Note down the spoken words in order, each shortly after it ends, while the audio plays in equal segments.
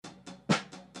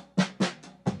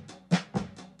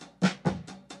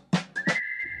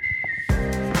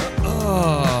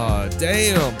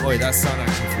Damn. Boy, that sun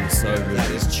actually feels so good.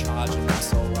 That is charging my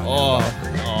soul right now.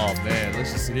 Oh, man.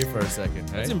 Let's just sit here for a second,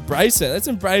 hey? Let's embrace it. Let's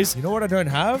embrace. You know what I don't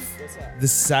have? What's that? The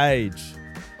sage.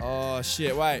 Oh,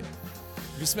 shit. Wait.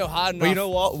 You smell hard enough. Well, you know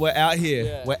what? We're out here.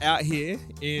 Yeah. We're out here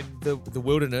in the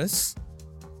wilderness.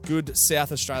 Good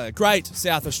South Australia. Great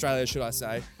South Australia, should I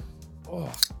say.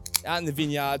 Oh, out in the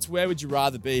vineyards. Where would you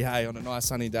rather be, hey, on a nice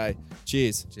sunny day?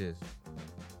 Cheers. Cheers.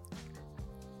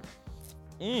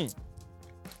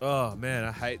 Oh, man.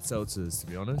 I hate seltzers, to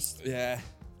be honest. Yeah.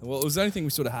 Well, it was the only thing we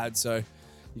sort of had, so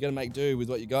you got to make do with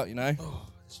what you got, you know? Oh,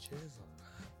 this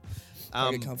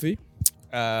chair's Get comfy.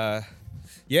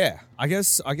 Yeah, I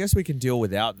guess we can deal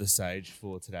without the sage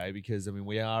for today because I mean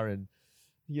we are in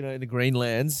the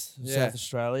Greenlands, of Yeah. South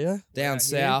Australia, Down out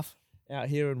south, out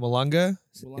here in Wollonga,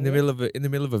 in the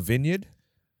middle of a vineyard,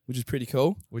 which is pretty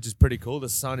cool. which is pretty cool. The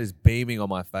sun is beaming on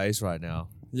my face right now.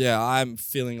 Yeah, I'm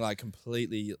feeling like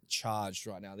completely charged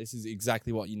right now. This is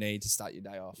exactly what you need to start your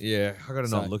day off. Yeah, I gotta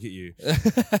So- not look at you.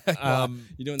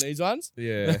 You doing these ones?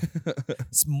 Yeah,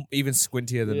 it's even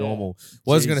squintier than Yeah. normal.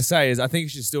 What I was Jeez. gonna say is I think you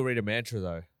should still read a mantra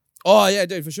though. Oh, yeah,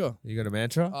 dude, for sure. You got a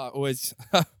mantra? Always.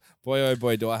 Boy, oh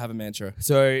boy, do I have a mantra.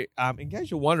 So, in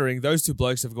case you're wondering, those two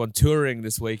blokes have gone touring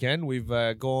this weekend. We've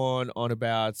gone on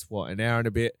about, an hour and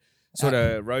a bit, sort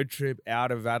of road trip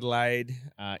out of Adelaide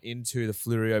into the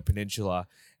Fleurieu Peninsula.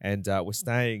 And we're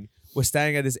staying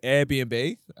at this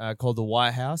Airbnb called the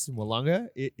White House in Wollonga.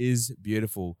 It is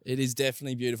beautiful. It is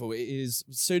definitely beautiful. It is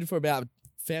suited for about a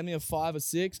family of 5 or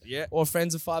 6 Yeah. or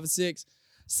friends of 5 or 6.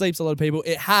 Sleeps a lot of people.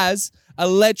 It has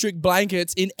electric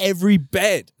blankets in every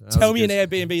bed. That Tell was me an good.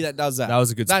 Airbnb that does that. That was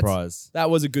a good That's- surprise. That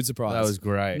was a good surprise. That was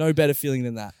great. No better feeling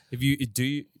than that. If you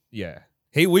do, yeah.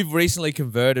 We've recently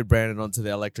converted Brandon onto the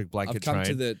electric blanket I've come train.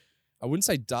 to the, I wouldn't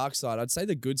say dark side. I'd say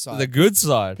the good side. the good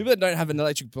side. People that don't have an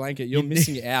electric blanket, you're You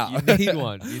missing need- out. You need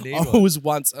one. You need I one. was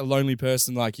once a lonely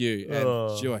person like you, and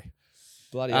Oh. joy.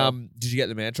 Bloody hell. Did you get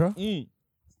the mantra?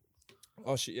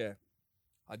 Oh, shit, yeah.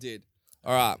 I did.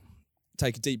 All right.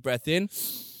 Take a deep breath in.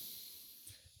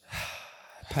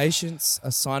 Patience,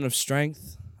 a sign of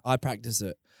strength. I practice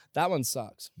it. That one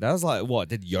sucks. That was like, what?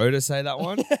 Did Yoda say that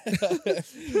one?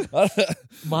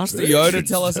 Master Yoda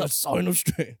tell us a a sign of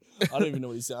strength. I don't even know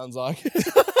what he sounds like.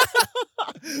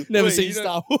 Never Wait, seen you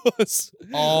Star Wars.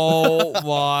 Oh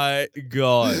my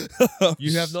god.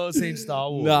 You have not seen Star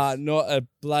Wars? Nah, not a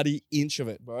bloody inch of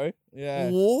it, bro. Yeah.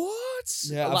 What?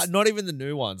 Yeah, Like not even the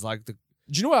new ones. Like the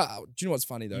Do you know what's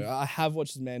funny though? I have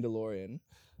watched The Mandalorian,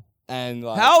 and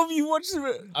like, How have you watched it? I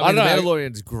mean, don't The know.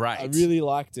 Mandalorian's great. I really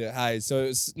liked it. Hey, so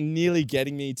it's nearly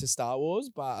getting me to Star Wars,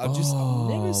 but I've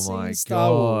never seen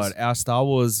Star Wars. Our Star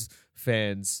Wars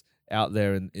fans out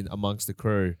there in amongst the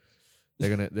crew,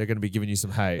 they're gonna be giving you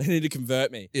some They hate. need to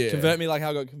convert me. Yeah. Convert me like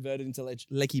how I got converted into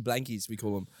Lecky Blankies, we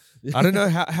call them. I don't know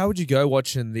how would you go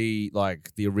watching the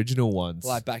original ones?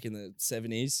 Like back in the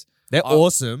 70s. They're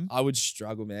awesome. I would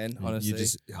struggle, man, honestly. You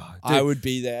just, oh, I dude. would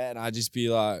be there and I'd just be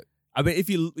like, I mean, if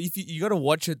you got to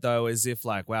watch it though, as if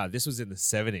like, wow, this was in the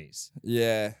 70s.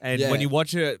 yeah. And yeah. when you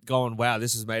watch it going, wow,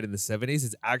 this was made in the 70s,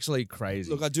 it's actually crazy.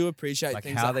 Look, I do appreciate like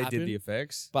things how that they happen, did the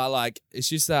effects. but like, it's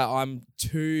just that I'm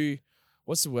too,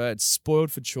 what's the word?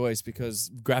 Spoiled for choice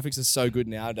because graphics are so good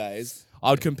nowadays. I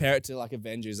would compare it to like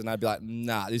Avengers and I'd be like,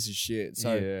 nah, this is shit.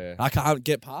 So Yeah. I can't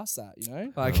get past that, you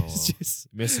know? Like, Oh, it's just,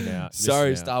 Missing out.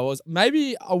 sorry, missing out. Star Wars.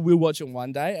 Maybe I will watch it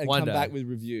one day and One come day. back with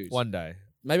reviews. One day.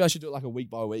 Maybe I should do it like a week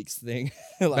by weeks thing.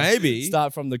 Like, Maybe.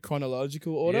 start from the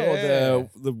chronological order or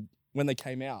the when they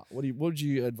came out. What would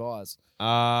you advise?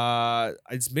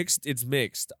 It's mixed. It's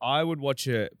mixed. I would watch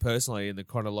it personally in the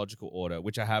chronological order,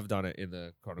 which I have done it in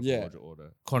the chronological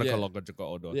order. Chronological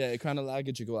order. Yeah,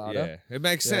 chronological order. Yeah, it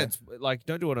makes Yeah. sense. Like,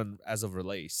 don't do it as of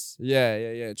release.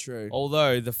 Yeah, true.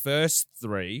 Although the first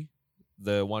 3,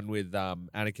 the one with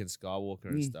Anakin Skywalker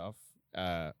and Mm. stuff,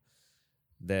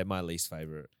 they're my least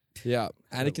favorite. Yeah,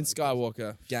 Anakin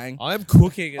Skywalker, gang. I'm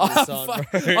cooking in the Oh, sun,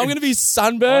 fuck. bro. I'm going to be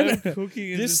sunburned. I'm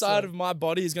cooking in This the side sun. of my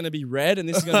body is going to be red and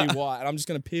this is going to be white. And I'm just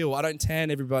going to peel. I don't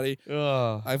tan, everybody.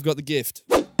 Ugh. I've got the gift.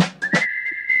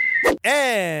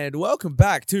 And welcome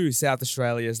back to South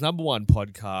Australia's #1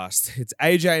 podcast. It's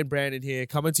AJ and Brandon here,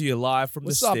 coming to you live from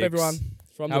What's the up, sticks. everyone?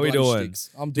 From How the we bloody doing?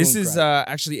 sticks. I'm doing This is great.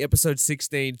 actually episode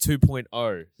 16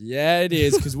 2.0. Yeah, it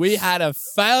is, because we had a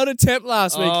failed attempt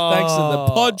last week thanks to the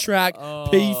pod track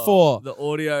P4. The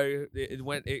audio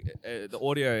the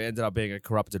audio ended up being a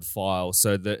corrupted file.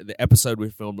 So the episode we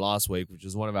filmed last week, which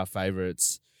was one of our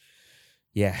favorites,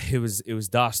 yeah, it was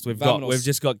dust. We've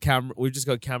just got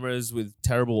cameras with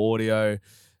terrible audio.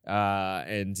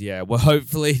 And yeah, well,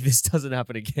 hopefully this doesn't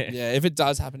happen again. Yeah, if it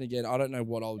does happen again, I don't know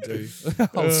what I'll do.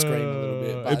 I'll scream a little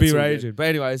bit. But It'd be it's all good. raging. But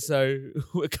anyway, so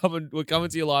we're coming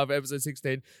to you live, episode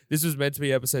 16. This was meant to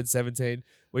be episode 17.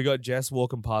 We got Jess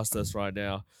walking past us right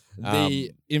now.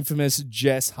 The infamous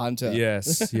Jess Hunter.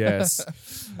 Yes.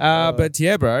 But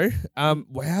yeah, bro.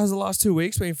 How's the last 2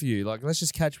 weeks been for you? Like, let's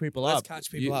just catch people up. Let's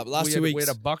catch people up. Last 2 We weeks.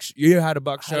 had a buck. You had a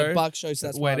buck I had show. a buck show, so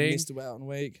that's why I wedding. missed out on a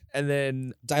week. And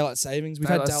then Daylight savings. We've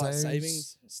Daylight had daylight savings.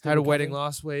 savings. Still had a wedding recovering.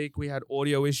 last week. We had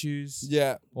audio issues.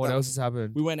 Yeah. What else has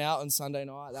happened? We went out on Sunday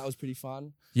night. That was pretty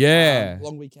fun. Yeah.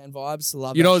 Long weekend vibes.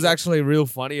 Love You that know what's shit. actually real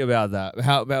funny about that?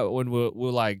 How about when we're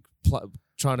like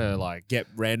trying to like get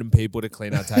random people to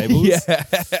clean our tables? Yeah.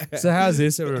 So how's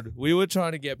this? Everyone? We were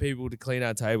trying to get people to clean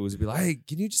our tables. We'd be like, hey,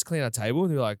 can you just clean our table?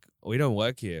 And they're like, we don't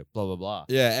work here, blah, blah, blah.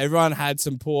 Yeah, everyone had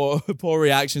some poor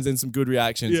reactions and some good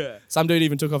reactions. Yeah. Some dude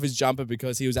even took off his jumper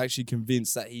because he was actually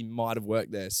convinced that he might have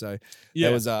worked there. So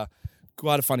there was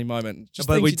quite a funny moment. Just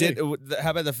But things we you did. do. How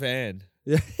about the fan?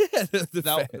 Yeah, the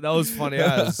That fan. was funny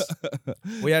as.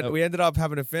 We ended up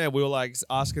having a fan. We were like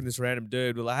asking this random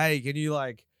dude, we're like, hey, can you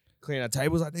like clean our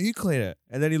tables? Like, no, you clean it.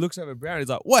 And then he looks over Brown. He's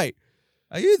like, wait,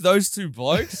 are you those two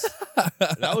blokes?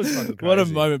 That was fucking crazy. What a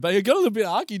moment. But he got a little bit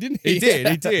arky, didn't he? He did.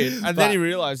 And But- then he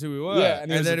realized who we were. Yeah, and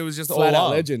then it was just all flat out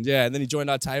up. legend. Yeah, and then he joined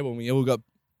our table and we all got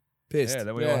pissed. Yeah,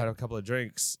 then we all had a couple of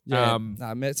drinks. Yeah,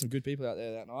 I met some good people out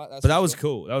there that night. But that was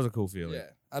cool. That was a cool feeling. Yeah,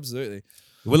 absolutely.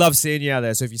 We love seeing you out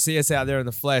there. So if you see us out there in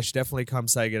the flesh, definitely come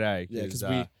say good day. Yeah, because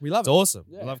 'cause, we love it's it. awesome.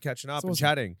 Yeah. We love catching up It's and awesome.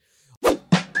 chatting.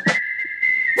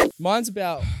 Mine's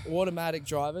about automatic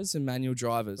drivers and manual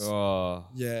drivers. Oh,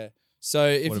 Yeah. So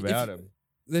if what about him?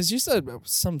 there's just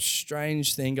some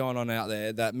strange thing going on out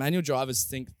there that manual drivers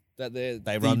think that they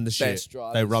run the best shit.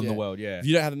 drivers. They run yeah. the world. Yeah. If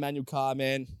you don't have a manual car,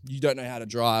 man, you don't know how to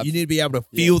drive. You need to be able to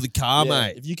feel the car, Yeah,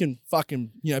 mate. If you can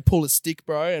fucking pull a stick,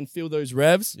 bro, and feel those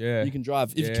revs, Yeah. you can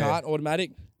drive. If you Yeah. can't,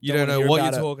 automatic, You don't wanna know hear what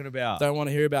about you're it. talking about. Don't want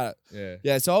to hear about it.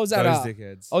 Yeah. Yeah, so I was at Those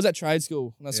dickheads. I was at trade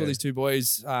school and I saw Yeah. these two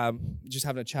boys just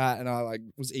having a chat and I like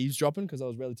was eavesdropping because I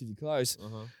was relatively close.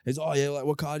 Uh-huh. He's like, oh yeah, like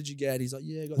what car did you get? He's like,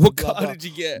 yeah, I got What the blah, car blah, did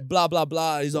you get? blah blah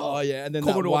blah. He's like, oh yeah, and then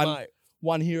that Commodore, mate.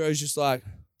 one hero's just like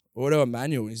auto and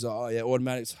manual. He's like, oh yeah,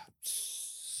 automatics.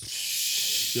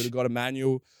 Should have got a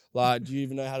manual. Like, do you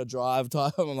even know how to drive?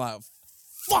 Type. I'm like,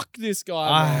 fuck this guy,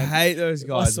 I man. hate those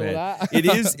guys, saw man. that.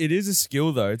 it is a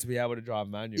skill though to be able to drive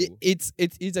manual. It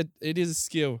is a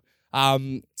skill.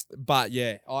 But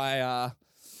yeah, I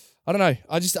don't know.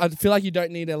 I feel like you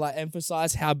don't need to like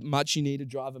emphasize how much you need to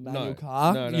drive a manual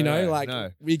car. No,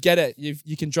 no. We get it.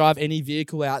 You can drive any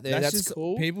vehicle out there. That's just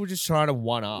cool. People just trying to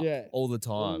one up Yeah. all the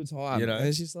time. all the time. You know, And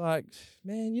it's just like,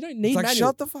 man, you don't need it's like manual.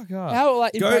 shut the fuck up. How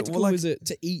like Go- impractical well, like- is it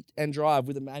to eat and drive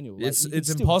with a manual? Like, It's you can it's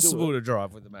still do impossible it. to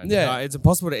drive with the manual. Yeah. No, it's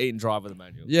impossible to eat and drive with a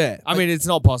manual. Yeah, I mean, it's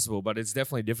not possible, but it's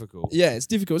definitely difficult. yeah, it's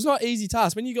difficult. It's not an easy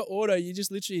task. When you got auto, you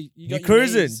just literally You're got your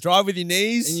cruising, knees. drive with your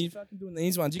knees. And you fucking doing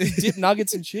these ones. You can dip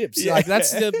nuggets and chips. Yeah. Like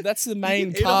that's the main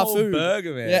You eat a car whole food.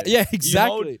 burger, man. Yeah,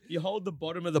 exactly. You hold the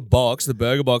bottom of the box, the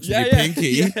burger box, Yeah, with your yeah, pinky,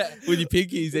 yeah. with your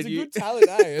pinkies, It's and a you. good talent,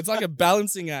 eh? It's like a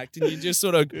balancing act, and you just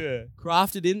sort of Yeah.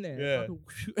 craft it in there. Yeah.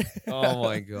 Oh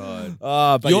my god.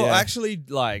 But You're yeah. actually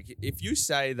like, if you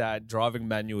say that driving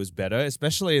manual is better,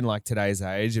 especially in like today's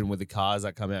age and with the cars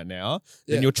that come out now,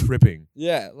 then Yeah. you're tripping.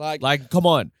 Yeah, like Like, come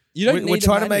on. you don't We're need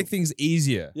trying a to manual. make things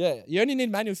easier. Yeah, you only need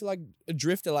manual for like a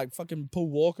drifter, like fucking Paul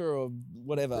Walker or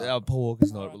whatever. Paul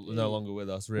Walker's Alright, no longer with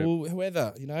us. Rip. Or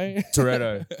whoever,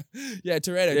 Toretto. Yeah,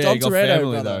 Toretto. Yeah, Dom you got Toretto,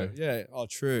 family, brother. though. Yeah. Oh,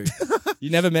 true. You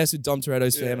never mess with Dom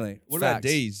Toretto's family. What about Facts.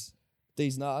 D's?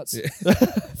 These nuts. Yeah.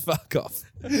 Fuck off.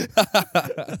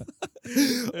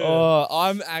 Oh,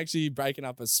 I'm actually breaking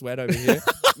up a sweat over here.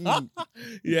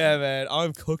 Yeah, man.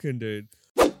 I'm cooking, dude.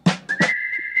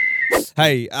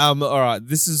 Hey, all right.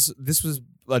 This was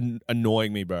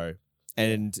annoying me, bro.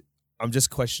 And I'm just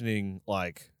questioning,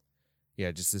 like,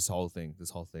 yeah, just this whole thing.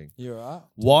 You alright?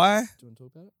 Why? Do you want to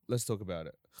talk about it? Let's talk about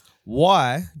it.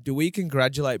 Why do we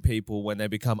congratulate people when they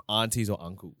become aunties or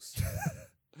uncles?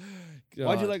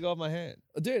 Why'd you God. let go of my hand?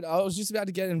 Dude, I was just about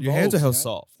to get involved. Your hands are hell you know?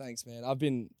 soft. Thanks, man.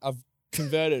 I've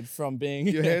converted from being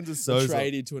Your hands are so a soft.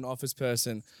 tradie to an office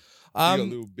person. You got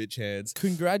little bitch hands.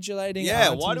 Congratulating. Yeah,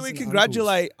 why do aunties we and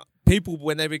congratulate people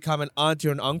when they become an auntie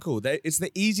or an uncle? It's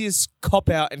the easiest cop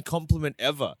out and compliment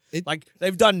ever. Like,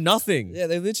 they've done nothing. uncles? Yeah,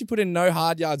 they literally put in no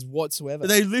hard yards whatsoever.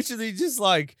 They literally just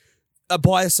like,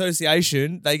 by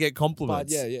association, they get but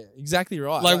compliments. yeah, exactly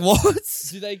right. Like, what?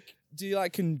 Do you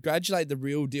like congratulate the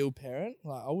real deal parent?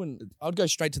 Like I wouldn't. I'd go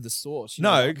straight to the source. You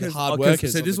No, know, like the because hard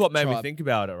workers. so of this is the what made me tribe. think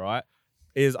about it, right?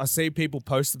 is I see people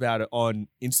post about it on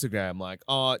Instagram, like,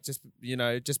 oh,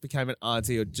 just became an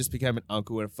auntie or just became an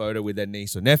uncle in a photo with their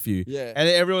niece or nephew. Yeah. And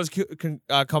then everyone's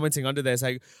commenting under there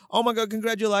saying, oh my God,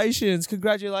 congratulations.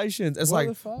 It's What like,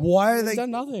 the fuck? why are They've they?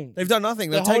 done nothing. They've done nothing.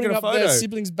 They've They're taken holding a up photo. their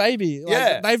sibling's baby. Like,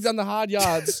 Yeah. They've done the hard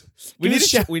yards. we Give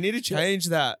need to change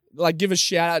that. like give a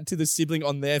shout out to the sibling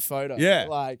on their photo. Yeah.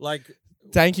 Like thank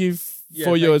thank you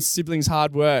for you. your sibling's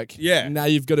hard work. Yeah. Now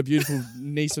you've got a beautiful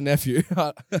niece or nephew.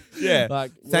 Yeah.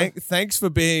 Like thanks for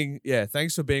being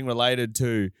related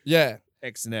to yeah.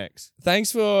 X and X.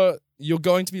 Thanks for you're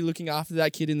going to be looking after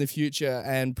that kid in the future,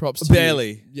 and props to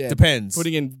Barely. you. Yeah. Depends.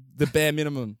 Putting in the bare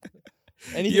minimum.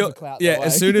 Anything You're- for clout. yeah, that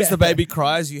as way. soon as the Yeah. baby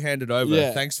cries, you hand it over.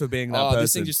 Yeah. Thanks for being that Oh, person.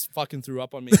 this thing just fucking threw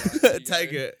up on me. Like, there you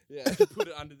Take go. it. Yeah. Put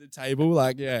it under the table.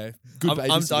 Like, yeah. Good I'm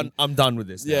babysitting. done. I'm done with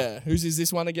this. Now. Yeah. Whose is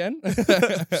this one again?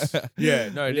 Yeah.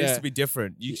 No, it needs Yeah. to be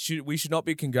different. We should not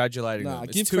be congratulating Nah, them.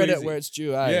 It's give too credit easy. where it's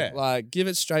due, eh? Yeah. Like, give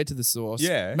it straight to the source.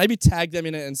 Yeah. Maybe tag them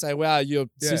in it and say, wow, your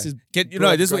Yeah. sister's This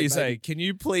brought is what great you say. baby. Can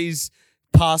you please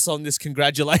pass on this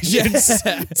congratulations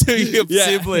Yeah. to your Yeah.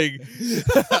 sibling?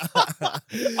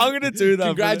 I'm gonna do that.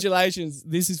 Congratulations.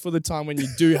 This is for the time when you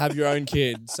do have your own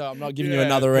kid. So I'm not giving you Yeah,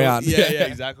 another cool. round. Yeah,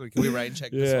 exactly. Can we rain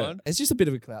check this Yeah. one? It's just a bit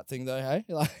of a clout thing though, hey?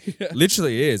 Like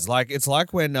Literally is. Like it's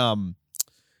like when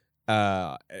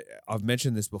I've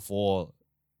mentioned this before,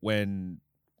 when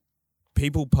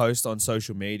people post on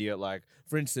social media, like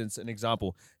for instance, an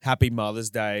example, Happy Mother's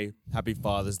Day, Happy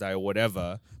Father's Day, or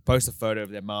whatever, post a photo of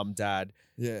their mum, dad,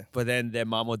 yeah. but then their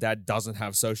mum or dad doesn't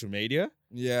have social media.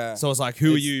 Yeah. So it's like,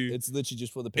 who are you? It's literally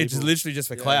just for the people. It's literally just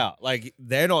for Yeah. clout. Like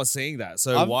they're not seeing that.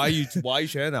 So why are you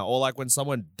sharing that? Or like when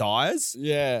someone dies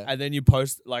Yeah. and then you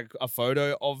post like a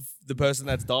photo of the person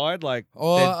that's died, like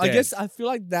Or they're I dead. guess I feel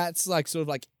like that's like sort of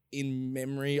like in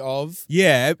memory of.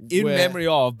 Yeah, in Where- memory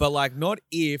of, but like not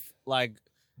if like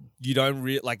you don't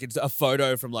like it's a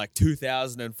photo from like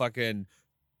 2000 and fucking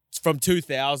from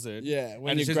 2000. Yeah.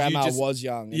 When And your it's just- grandma you just- was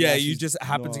young. and Yeah, now you she's just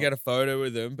happen to not. get a photo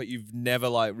with them, but you've never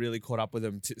like really caught up with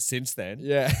them since then.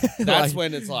 Yeah. That's Like,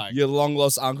 when it's like your long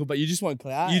lost uncle, but you just want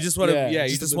clout. you just want to, you a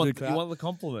just bit of want clout. the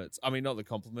compliments. I mean, not the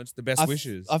compliments, the best I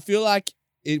wishes. I feel like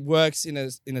it works in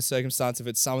a circumstance if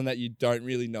it's someone that you don't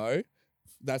really know.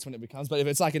 That's when it becomes. But if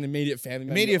it's like an immediate family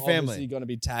member, Immediate you're family. obviously going to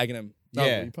be tagging them. No,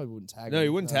 Yeah. you probably wouldn't tag No, them.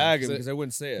 you wouldn't tag them 'cause because they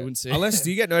wouldn't see it. wouldn't see it. Unless, do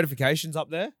you get notifications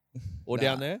up there or Nah.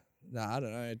 down there? Nah, I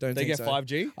don't know. I don't They think get so.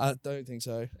 5G? I don't think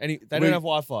so. They We- don't have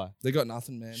Wi-Fi. They got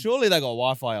nothing, man. Surely they got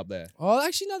Wi-Fi up there. Oh,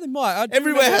 actually, no, they might. I do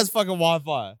Everywhere remember- has fucking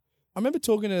Wi-Fi. I remember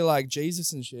talking to like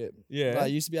Jesus and shit. Yeah. Like, I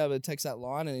used to be able to text that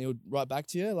line and he would write back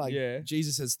to you. Like, Yeah.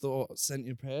 Jesus has sent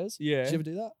you prayers. Yeah. Did you ever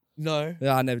do that? No.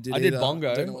 Yeah, I never did. I did either.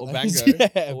 Bongo don't know or what that is. Bango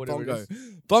Yeah, or whatever it Bongo. is.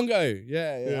 Bongo.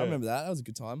 Yeah, Yeah. I remember that. That was a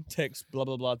good time. Text blah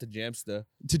blah blah to Jamster.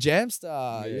 To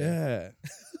Jamstar. Yeah. Yeah.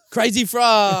 Crazy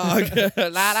frog.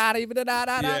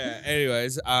 Yeah.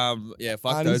 Anyways, fuck Aunties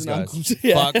those and guys. uncles.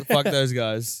 Yeah. Fuck those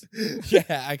guys. Yeah,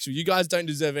 actually, you guys don't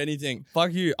deserve anything.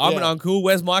 Fuck you. I'm an Yeah. uncle.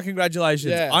 Where's my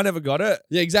congratulations? Yeah. I never got it.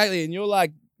 Yeah, exactly. And you're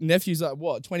like, nephew's like,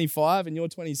 what, 25 and you're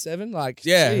 27? Like,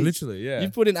 Yeah, geez. literally. Yeah. You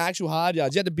put in actual hard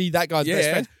yards. You had to be that guy's best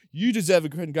Yeah. friend. You deserve a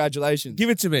congratulations. Give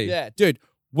it to me. Yeah, dude.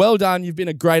 Well done. You've been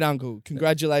a great uncle.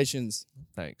 Congratulations.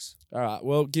 Thanks. All right.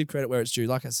 Well, give credit where it's due.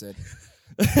 Like I said.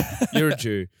 You're a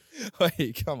Jew.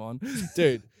 Wait, come on,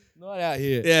 dude. Not out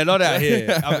here. Yeah, not out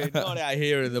here. I mean, not out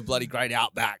here in the bloody great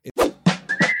outback.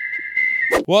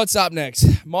 What's up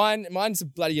next? Mine's a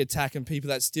bloody attack on people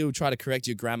that still try to correct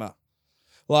your grammar.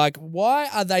 Like, why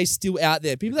are they still out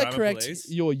there? People The that grammar correct police?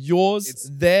 yours, It's-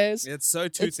 theirs. It's so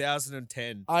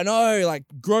 2010. I know, like,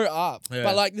 grow up. Yeah.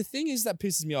 But like, the thing is that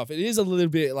pisses me off. It is a little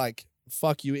bit like,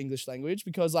 fuck you, English language,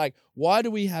 because like, why do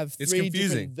we have It's three confusing.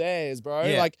 different theirs, bro?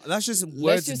 Yeah, Like, that's just let's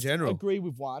words in just general. agree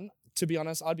with one. To be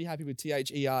honest, I'd be happy with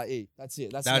THERE. That's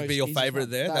it. That's That'd be your favorite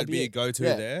there. That'd be your it. go-to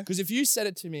Yeah. there. Because if you said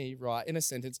it to me, right, in a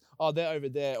sentence, oh, they're over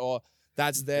there, or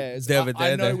that's theirs, They're over I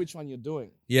there, know there. which one you're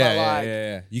doing. Yeah, But, like,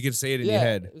 yeah. You can see it in your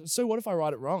head. So what if I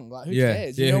write it wrong? Like, who Yeah,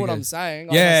 cares? You yeah, know who what I'm cares? saying?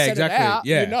 Like, Yeah, I said exactly. It out,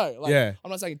 Yeah, you know. Like, yeah.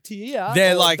 I'm not saying TER.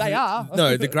 They're or like, they are.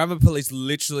 no, the grammar police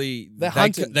literally, They're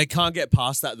hunting. they can't get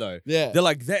past that though. Yeah. They're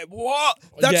like, what?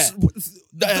 That's,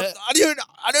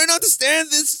 I don't understand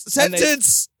this And they-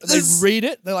 sentence. They This- read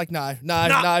it. They're like, no, that's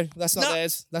not No.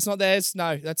 theirs. That's not theirs.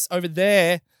 No, that's over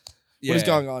there. What is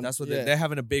going on? That's what Yeah. they're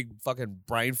having a big fucking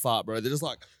brain fart, bro. They're just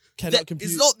like, Cannot compute.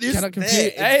 it's not this. Cannot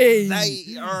compute. there. Hey.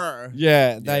 They are.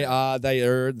 Yeah, they are. They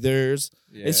are. Theirs.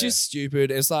 It's Yeah. just stupid.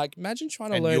 It's like, imagine trying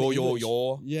to and learn you're, English.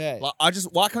 Yeah. Like,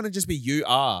 why can't it just be you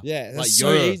are? Yeah, that's like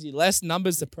so you're. easy. Less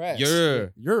numbers to press.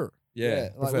 You're. You're. Yeah,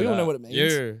 Like, prefer we all know that. what it means.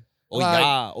 Yeah. Or Like-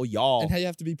 yeah, or y'all. And how you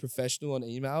have to be professional on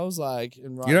emails, like,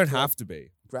 and write You don't correct have to be.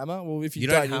 grammar. Well, if you, You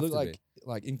don't don't, have you look to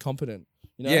like incompetent.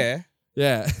 You know? Yeah.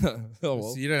 Yeah. Oh, well.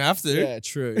 So you don't have to. Yeah,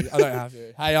 true. I don't have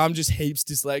to. Hey, I'm just heaps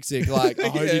dyslexic. Like, I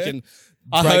hope you Yeah. can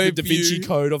I break hope the Da Vinci you-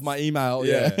 code of my email.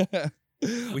 Yeah.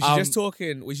 We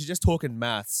should just talk in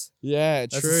maths. Yeah,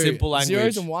 That's true. a simple language.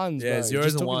 Zeros and ones. Yeah, bro. zeros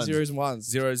Just and talking ones. Zeros and ones.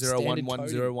 0 0 1 Standard 1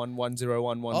 coding. 0 1 1 0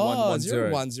 1 1 1 Oh, 1 0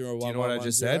 0. 1 0 1. Do you know what I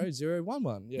just said? 0 1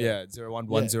 1. Yeah. Yeah, 0 1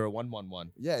 1 Yeah. 0 1 1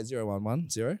 1. Yeah, 0 1 1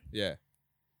 0 Yeah.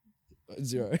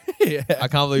 0. Yeah. I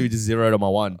can't believe you just zeroed on my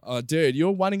one. Oh, dude,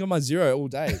 you're wanting on my 0 all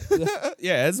day.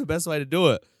 Yeah, that's the best way to do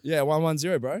it. Yeah,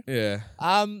 110, bro. Yeah.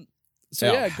 So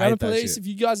Yeah, I yeah, hate grammar that police. shit. If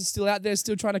you guys are still out there,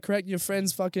 still trying to correct your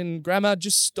friend's fucking grammar,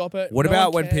 just stop it. What No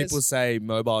about one when cares. people say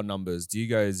mobile numbers? Do you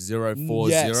go 040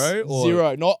 Yes, or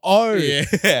 0, not O. Yeah.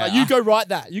 Like, you go write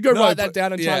that. You go No, write that but-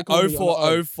 down and try yeah, to call me on the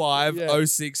 04, 05, Yeah.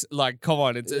 06. Like, come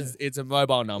on, it's a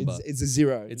mobile number. It's a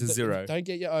 0. It's a 0. Don't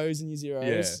get your O's and your zeros.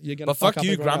 Yeah. You're gonna But fuck fuck up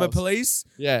you, everyone grammar else. police.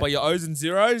 Yeah. But your O's and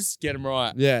zeros, get them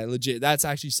right. Yeah, legit. That's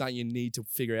actually something you need to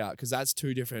figure out because that's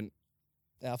two different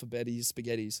alphabetis,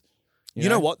 spaghettis. You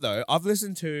know what though? I've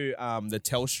listened to the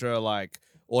Telstra like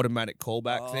automatic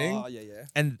callback thing, Oh, yeah.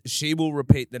 and she will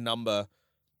repeat the number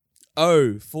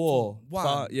 04 One,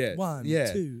 5, yeah, 1,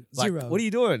 yeah. 2, Like, 0. what are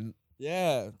you doing?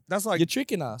 Yeah. That's like, You're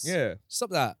tricking us. yeah.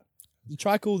 Stop that. You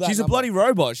try call that. She's a number. bloody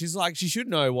robot. She's like, she should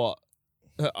know what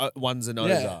her ones and O's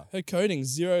Yeah. are. Her coding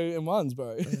 0 and 1s,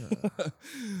 bro.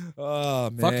 Oh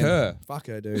man. Fuck her. Fuck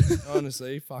her, dude.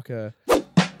 Honestly, fuck her.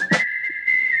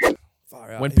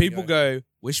 Far out. When Here we people go,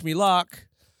 wish me luck.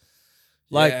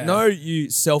 Like, Yeah. no, you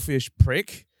selfish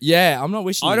prick. Yeah, I'm not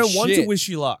wishing. I you don't want to shit. wish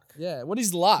you luck. Yeah. What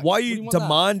is luck? Why are What do you want that?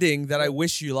 demanding that I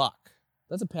wish you luck?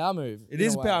 That's a power move. It in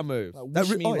is a way. power move. Like, That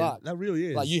wish me yeah, luck. that really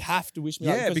is. Like you have to wish me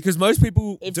luck. yeah, because most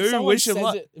people if do someone wish them says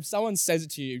luck. if someone says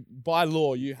it to you by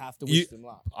law, you have to wish You- them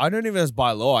luck. I don't even think it's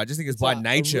by law. I just think it's by like a-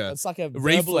 nature. it's like a verbal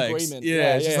Reflex. agreement.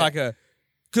 Yeah, it's just like a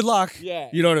good luck. Yeah.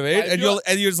 You know what I mean? Like, if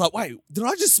and you're just like, wait, did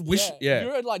I just wish? Yeah.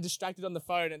 You're like distracted on the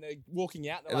phone and they're walking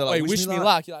out. And And they're like, wait, wish me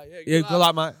luck. You're like, yeah, Yeah, good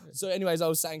luck, mate. So, anyways, I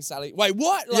was saying, Sally, wait,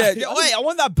 what? Yeah, Like, yeah, wait, I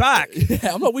want that back.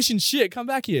 yeah, I'm not wishing shit. Come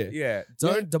back here. Yeah,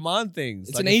 don't demand things.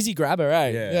 It's Like, an easy grabber, eh?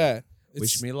 Yeah. Yeah.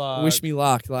 Wish It's- me luck. Wish me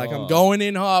luck. Like, Oh. I'm going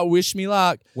in hot. Wish me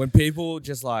luck. When people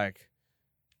just like,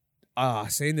 I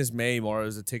seen this meme or it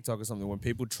was a TikTok or something. When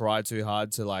people try too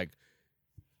hard to like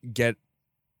get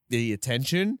the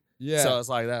attention. Yeah. So it's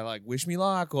like that, like wish me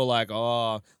luck, or like,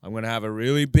 oh, I'm gonna have a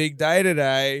really big day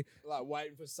today. like,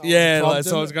 waiting for someone Yeah, to prompt like them.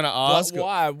 someone's gonna Like, ask.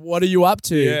 why? What are you up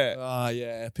to? Yeah. Oh,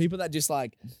 yeah. People that just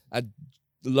like are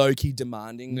low key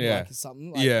demanding Yeah. like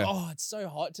something. Like, Yeah. oh, it's so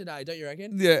hot today, don't you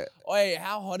reckon? Yeah, Oi,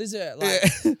 how hot is it? Like,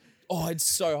 yeah, oh, it's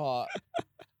so hot.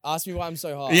 Ask me why I'm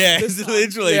so hot. yeah. The It's sun.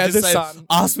 literally Yeah, just the say, sun.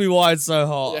 ask me why it's so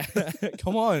hot. Yeah.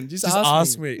 Come on, just Just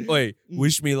ask me. Wait,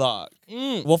 wish me luck.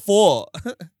 Mm. What for?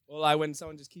 Or like when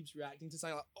someone just keeps reacting to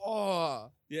something like, oh,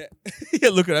 yeah, yeah.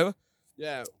 Look it over.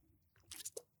 yeah.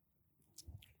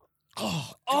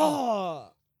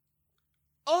 Oh,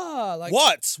 Oh, like,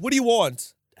 what? What do you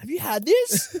want? have you had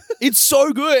this? It's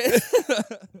so good.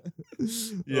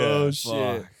 Oh, shit.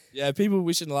 fuck. Yeah, people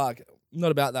wishing luck. I'm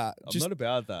not about that. I'm Just not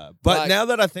about that. But like-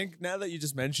 now that you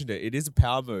just mentioned it, it is a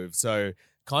power move. So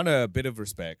kind of a bit of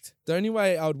respect. the only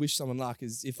way I would wish someone luck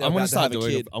is if they're I'm about gonna to have start a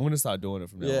doing kid. it. I'm gonna start doing it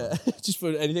from now on. Yeah, just for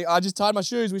anything. I just tied my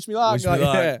shoes. Wish me luck. Wish me Like,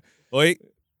 luck. Yeah, Oi,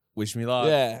 wish me luck.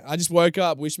 yeah. I just woke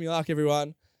up. Wish me luck,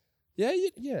 everyone. Yeah,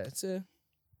 yeah. It's a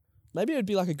maybe it'd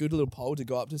be like a good little poll to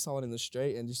go up to someone in the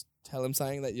street and just tell them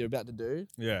something that you're about to do,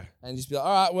 Yeah. and just be like,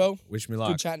 all right, well, Wish me good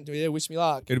luck. chatting to you. Wish me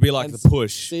luck. It'd be like And the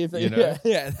push. See if they, you know?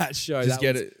 yeah, that show. Just that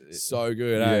get was it. so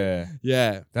good. Eh? Yeah.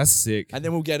 Yeah, That's sick. and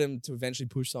then we'll get him to eventually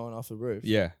push someone off the roof.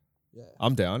 Yeah. Yeah,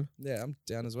 I'm down. yeah. I'm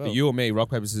down as well. But you or me,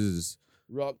 rock, paper, scissors.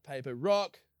 Rock, paper,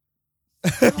 rock.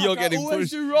 You're I getting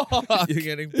always pushed. do rock. You're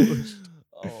getting pushed.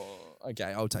 Oh, okay,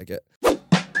 I'll take it.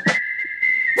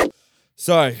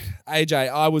 So, AJ,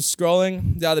 I was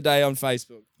scrolling the other day on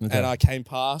Facebook Okay. and I came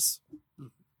past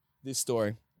this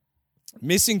story.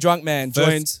 Missing drunk man First-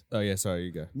 joins Oh yeah, sorry,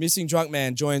 you go. missing drunk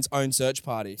man joins own search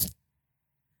party.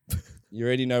 You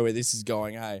already know where this is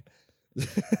going, hey?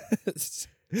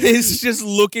 He's just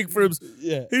looking for him.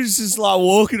 Yeah. He's just like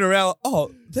walking around.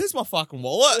 Oh, there's my fucking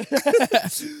wallet.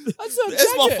 That's not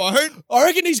There's my phone. I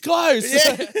reckon he's close.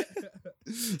 Yeah.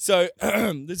 So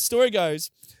the story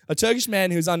goes, a Turkish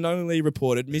man who was unknowingly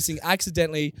reported missing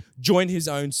accidentally joined his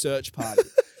own search party.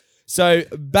 So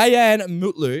Bayan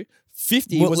Mutlu,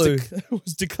 50,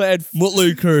 was declared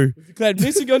Mutlu crew.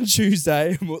 missing on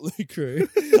Tuesday, Mutlu crew,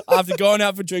 after going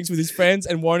out for drinks with his friends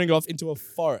and wandering off into a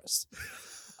forest.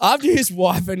 After his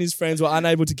wife and his friends were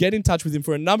unable to get in touch with him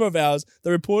for a number of hours, they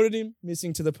reported him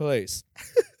missing to the police.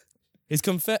 His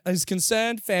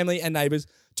concerned family and neighbours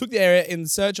took the area in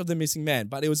search of the missing man,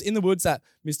 but it was in the woods that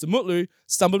Mr. Mutlu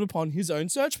stumbled upon his own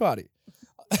search party.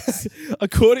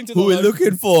 According to the Who we're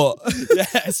looking for?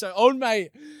 yeah, so old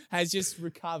mate has just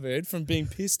recovered from being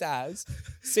pissed as.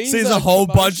 Sees a whole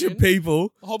bunch of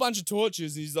people. a whole bunch of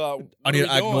torches. He's like, I need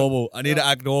to act normal. I need to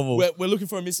act normal. We're looking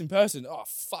for a missing person. Oh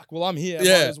fuck! Well, I'm here.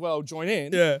 Yeah. Might as well join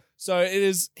in. Yeah. So it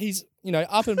is. He's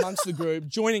up amongst the group,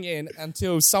 joining in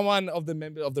until someone of the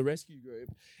member of the rescue group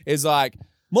is like,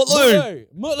 Mutlu.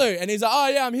 Mutlu, and he's like, oh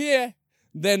yeah, I'm here.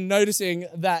 Then noticing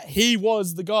that he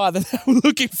was the guy that they were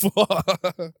looking for.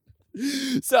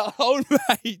 So old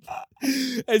mate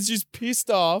is just pissed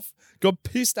off, got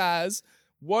pissed as,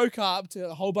 woke up to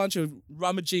a whole bunch of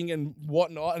rummaging and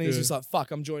whatnot, and he's just like,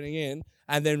 fuck, I'm joining in.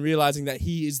 And then realizing that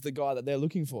he is the guy that they're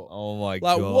looking for. Oh my Like,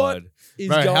 god! what is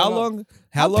Bro, going how on? long?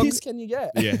 How long? pissed can you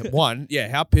get? Yeah.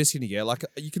 How pissed can you get? Like,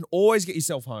 you can always get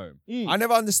yourself home. I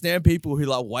never understand people who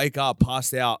like wake up,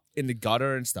 passed out in the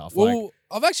gutter and stuff. Well, Like,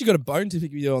 I've actually got a bone to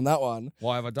pick with you on that one.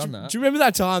 why have I done that? Do you remember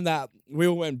that time that we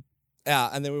all went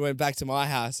out and then we went back to my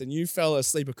house and you fell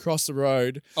asleep across the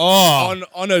road Oh,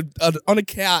 on a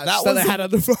couch that was they had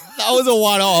at the front? that was a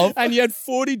one-off. And you had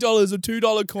 $40 or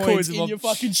 $2 coins in in my- your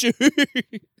fucking shoe.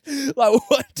 Like,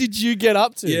 what did you get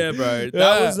up to? Yeah, bro.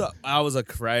 Yeah. That was a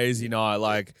crazy night.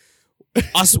 Like,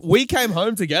 we came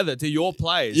home together to your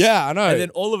place. Yeah, I know. And then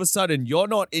all of a sudden, you're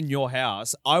not in your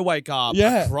house. I wake up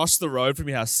Yeah. across the road from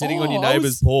your house, sitting on Oh, your I neighbor's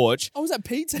was- porch. I was at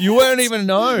Pete's house. You weren't even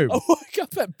know. I woke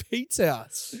up at Pete's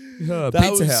house.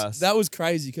 Pizza House. That was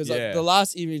crazy because Yeah. the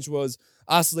last image was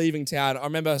us leaving town. I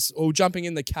remember us all jumping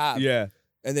in the cab Yeah.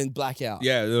 and then blackout.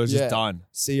 Yeah, it was just Yeah. done.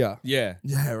 See ya. Yeah.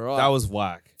 Yeah, right. That was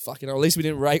whack. fucking hell. At least we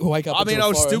didn't wake up. I mean, into a I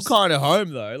was still forest. kind of home,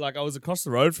 though. Like, I was across the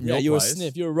road from Yeah, your you were place.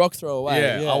 sniff. You were a rock throw away.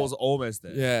 Yeah, I was almost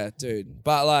there. Yeah, dude.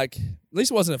 But like, at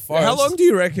least it wasn't a forest. How long do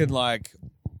you reckon, like,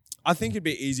 I think it'd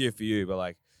be easier for you, but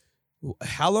like,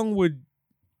 how long would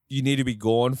you need to be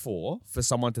gone for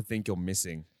someone to think you're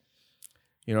missing?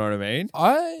 You know what I mean?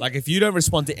 Like, if you don't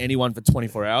respond to anyone for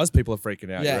 24 hours, people are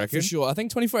freaking out, you yeah, reckon? for sure. I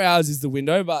think 24 hours is the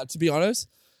window. But to be honest,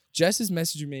 Jess is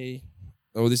messaging me.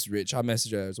 Oh, this is Rich. I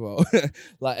message her as well.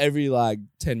 like every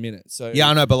 10 minutes. So Yeah,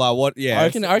 I know, but like, what? Yeah. I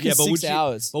reckon but 6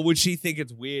 hours. But would she think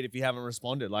it's weird if you haven't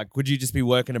responded? Like, would you just be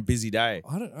working a busy day?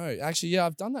 I don't know. Actually, yeah,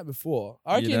 I've done that before.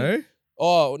 I reckon. You know?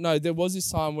 Oh no, there was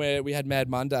this time where we had Mad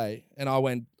Monday, and I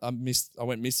went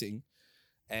missing,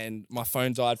 and my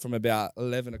phone died from about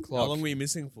 11 o'clock. How long were you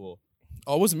missing for?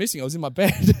 I wasn't missing. I was in my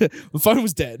bed. The phone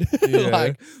was dead.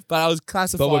 Yeah. But I was But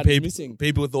classified were as missing.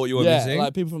 people thought you were Yeah, missing?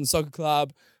 like people from the soccer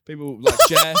club, people like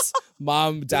Jess,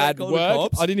 mum, dad, call the work.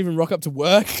 cops? I didn't even rock up to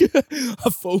work. I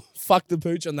full fucked the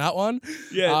pooch on that one.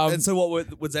 yeah. And so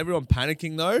was everyone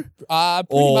panicking though? Pretty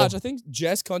Or- much. I think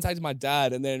Jess contacted my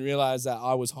dad and then realized that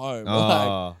I was home.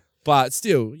 Oh. But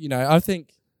still, I think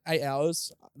 8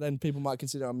 hours, then people might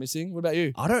consider I'm missing. What about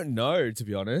you? I don't know, to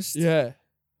be honest. Yeah.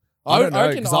 I don't know,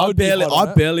 reckon because I would be hot on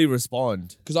I it. barely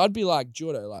respond. Because I'd be like,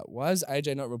 Jordo, why is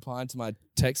AJ not replying to my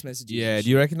text messages? Yeah, do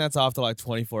you reckon that's after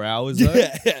 24 hours though?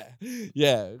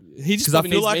 yeah. He just Because I probably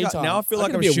feel needs like me time. now I feel like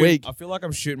Reckon I'm it'd be a week. I feel like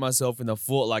I'm shooting myself in the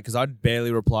foot, like because I'd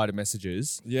barely reply to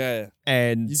messages, Yeah.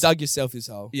 and You dug yourself this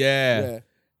hole. yeah,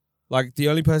 like the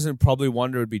only person who'd probably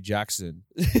wonder would be Jackson,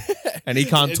 and he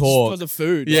can't It's talk. because of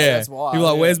food. Yeah, That's why. he's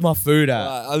like, yeah. "Where's my food at?"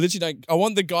 I literally don't. I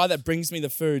want the guy that brings me the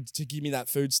food to give me that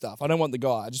food stuff. I don't want the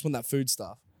guy. I just want that food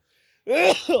stuff.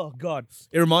 Oh God,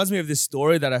 it reminds me of this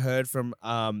story that I heard from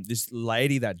this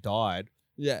lady that died.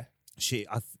 Yeah.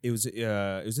 It was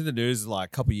in the news like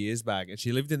a couple years back, and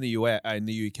she lived in the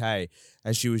UK,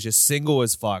 and she was just single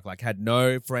as fuck, like had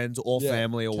no friends or Yeah.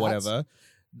 family or Cats? whatever,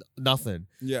 nothing.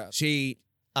 Yeah. She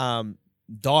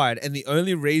died, and the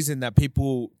only reason that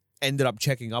people ended up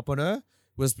checking up on her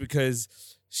was because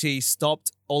she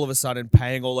stopped all of a sudden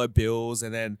paying all her bills,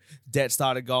 and then debt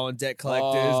started going, debt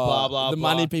collectors, blah blah. The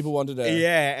blah. money people wanted her.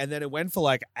 Yeah, and then it went for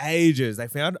like ages. I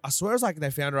swear it was like they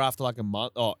found her after like a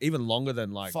month or even longer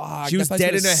than like. Fuck, she was that place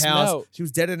dead in must her house. smell. She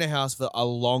was dead in her house for a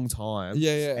long time.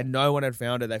 Yeah. And no one had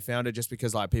found her. They found her just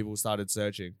because like people started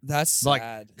searching. That's Like,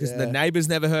 sad. because yeah. the neighbors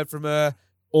never heard from her.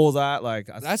 All that, like,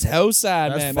 That's hell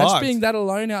sad, That's man. Imagine fucked. being that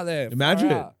alone out there. Imagine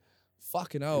Far it. out.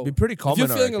 Fucking hell. it'd be pretty common. If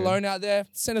you're I feeling reckon. alone out there,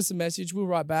 send us a message. We'll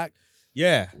write back.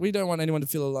 Yeah. We don't want anyone to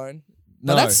feel alone.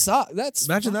 No. But that sucks. That's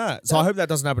Imagine that. So I hope that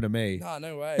doesn't happen to me.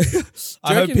 No way.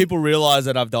 I hope reckon- people realize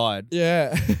that I've died.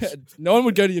 Yeah. No one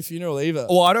would go to your funeral either.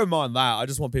 Well, I don't mind that. I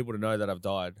just want people to know that I've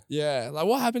died. Yeah. Like,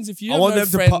 what happens if you I have want no them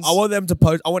friends? to. I want them to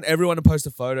post. I want everyone to post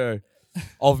a photo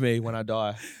of me when I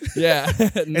die. Yeah.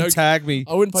 And tag me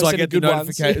I wouldn't post so I any get the good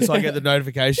ones. so I get the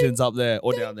notifications up there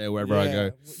or down there wherever I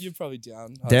go. You're probably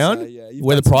down. I'd Down? say, yeah. You've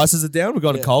Where the done some- prices are down, we're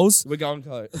going to Coles. We're going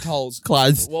Coles.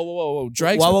 Clothes. Whoa.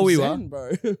 Drake's Why were we representing,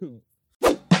 bro.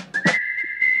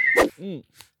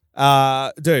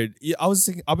 Dude, I was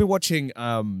thinking, I've been watching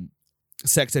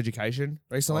Sex Education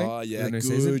recently. Oh, yeah, The new good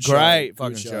season. show, Great good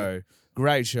fucking show. show.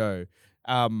 Great show.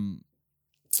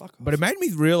 Fuck But it made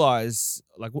me realize,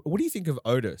 like, what do you think of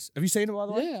Otis? Have you seen it, by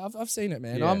the way? Yeah, I've seen it,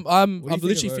 man. Yeah. I've What do you think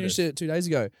literally of finished Otis? it 2 days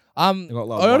ago. got, like,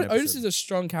 one Otis episode. is a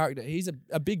strong character. He's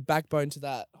a big backbone to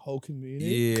that whole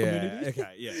community. Yeah.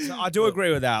 Okay. Yeah. So I do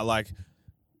agree with that. Like,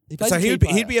 He plays so a key he'd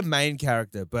player. be a main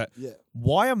character, but Yeah.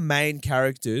 why are main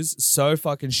characters so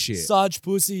fucking shit? Such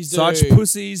pussies, dude. Such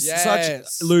pussies, Yes.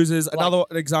 such losers. Like Another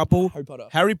example, Harry Potter.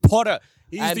 Harry Potter.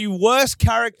 He's And the worst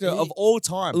character he- of all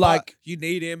time. like- But you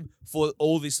need him for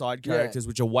all the side characters,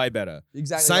 which are way better.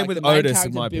 Exactly. Same like with the main Otis, in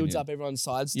character my builds opinion. up everyone's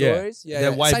side Yeah, stories. Yeah,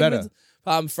 they're way Same better. With,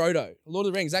 Frodo, Lord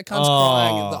of the Rings. That cunt's Oh.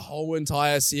 crying the whole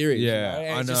entire series. Yeah, you know?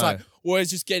 And I it's just know. like always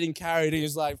just getting carried and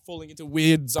he's like falling into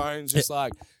weird zones. Just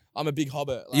like I'm a big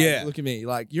hobbit. Like, Yeah. look at me.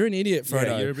 Like you're an idiot, Frodo.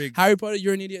 Yeah, you're a big- Harry Potter.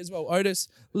 You're an idiot as well. Otis,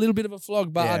 a little bit of a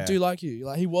flog, but I Yeah. do like you.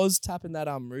 Like he was tapping that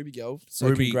Ruby girl. So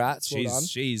Ruby, congrats, well done.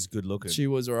 she's good looking. She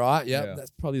was alright. Yep, Yeah.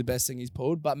 that's probably the best thing he's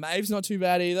pulled. But Maeve's not too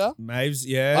bad either. Maeve's,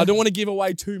 yeah. I don't want to give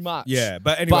away too much. Yeah,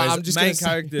 but anyways, I'm just main gonna say-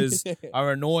 characters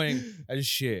are annoying as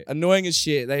shit. Annoying as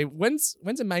shit. When's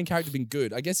a main character been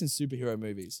good? I guess in superhero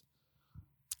movies.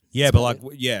 Yeah, but like,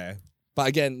 yeah. But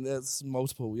again, there's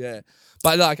multiple, yeah.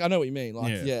 But like, I know what you mean.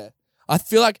 Like, Yeah. yeah. I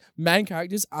feel like main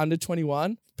characters under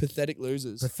 21, pathetic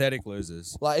losers. Pathetic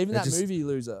losers. Like even They're that just- movie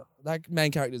Loser, that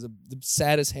main character is the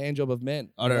saddest hand job of men.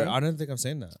 I don't think I've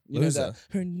seen that. You know Loser. that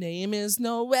her name is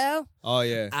Noelle. Oh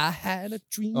yeah. I had a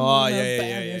dream Oh, yeah, about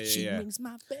yeah, her. yeah, She yeah. rings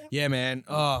my bell. Yeah, man.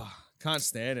 Oh, can't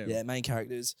stand him. Yeah, main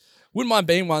characters. Wouldn't mind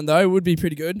being one though. Would be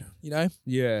pretty good, you know.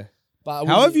 Yeah. But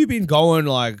How have you been going?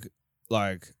 Like,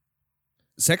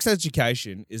 Sex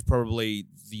Education is probably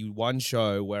the one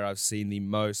show where I've seen the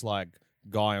most like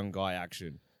guy on guy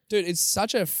action. dude? It's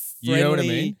such a friendly. You know what I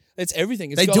mean? It's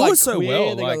everything. It's They got, do like, it so queer,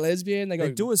 well, They like, got lesbian. They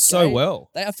They do it so gay.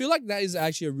 well. I feel like that is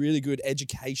actually a really good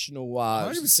educational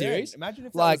 100%. series. Imagine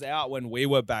if Like- that was out when we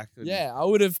were back. Yeah, I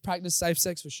would have practiced safe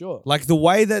sex for sure. Like the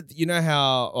way that, you know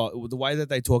how, the way that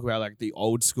they talk about like the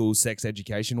old school sex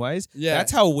education ways. Yeah.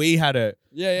 That's how we had it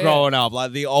Yeah, growing up.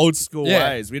 Like the old school Yeah.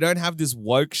 ways. We don't have this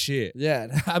woke shit. Yeah,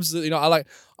 absolutely not. I We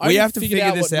only have to figured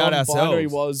figure this what out non-binary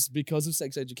ourselves. was because of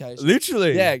sex education.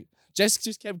 Literally. Yeah, Jess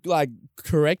just kept like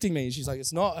correcting me. She's like,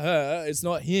 "It's not her. It's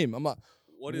not him." I'm like,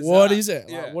 What What that? is it?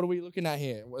 Like, Yeah. what are we looking at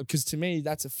here? Because to me,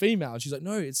 that's a female. She's like,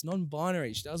 no, it's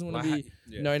non-binary. She doesn't want to Like, be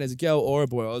yeah. known as a girl or a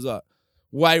boy. I was like,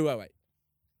 wait.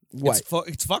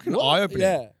 It's fucking What? eye opening.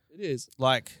 Yeah, it is.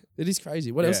 Like, It is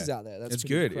crazy. What else Yeah. is out there? That's it's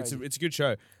pretty good. It's crazy. a good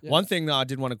show. Yeah. One thing that I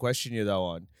did want to question you though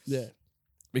on, Yeah.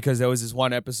 because there was this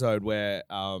one episode where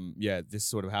this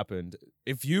sort of happened.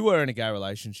 If you were in a gay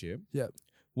relationship, Yeah.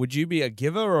 would you be a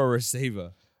giver or a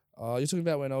receiver? Oh, you're talking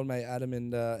about when old mate Adam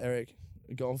and Eric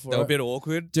are going for They were it. a bit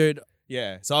awkward. Dude,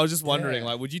 Yeah. So I was just wondering, Yeah.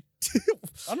 like, would you?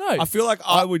 I know. I feel like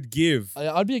I would give.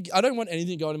 I don't want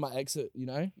anything going in my exit, you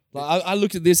know? Like I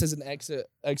looked at this as an exit.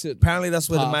 Apparently, that's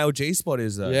where the Path. male G spot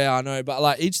is, though. Yeah, I know, but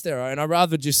like each their own. I'd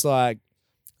rather just like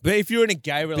But if you're in a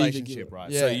gay the relationship, giver. right?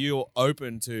 Yeah. So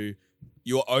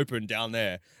you're open down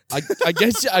there. I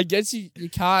guess you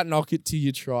can't knock it till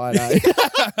you try it. Eh?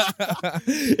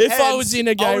 If I And was in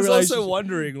a gay I was relationship, also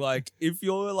wondering, like, if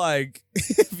you're,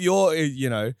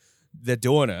 they're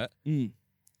doing it. Mm.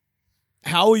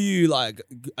 How are you like?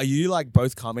 Are you like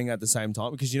both coming at the same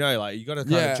time? Because you know, like, you got to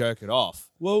kind Yeah. of jerk it off.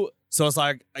 well, So it's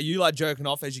like, are you like jerking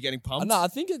off as you're getting pumped? no, I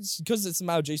think it's because it's a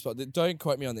male G spot. Don't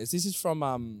quote me on this. This is from I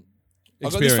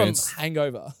got this Experience. from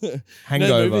Hangover.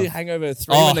 Hangover. The movie Hangover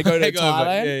 3 when they go to Hangover.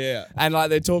 Thailand. Yeah. And like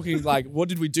they're talking like, what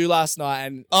did we do last night?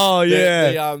 And Oh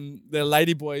yeah. the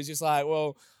lady boy is just like,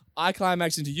 well, I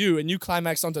climaxed into you and you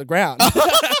climaxed onto the ground.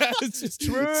 It's just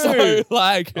True. So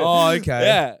like, Oh, okay.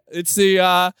 yeah, it's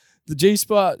the G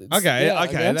spot. It's- Okay. yeah, I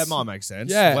Okay. guess. That might make sense.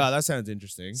 Yeah. Wow, that sounds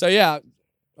interesting. So yeah,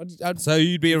 I'd So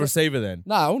you'd be a receiver then?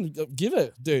 no, I wouldn't give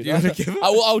it, dude. You're gonna give it?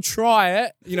 I'll try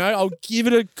it. You know, I'll give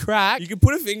it a crack. You can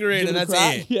put a finger in give and it a that's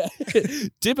crack. it. Yeah,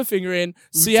 dip a finger in,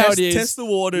 see how it is. Test the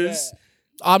waters. Yeah.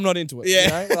 I'm not into it.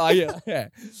 Yeah. you know? Like,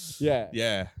 yeah.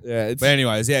 Yeah. It's But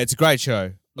anyways, yeah, it's a great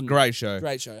show. A Mm. great show.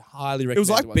 great show. Highly recommend. It was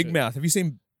like to watch Big it. Mouth. Have you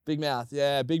seen? Big Mouth.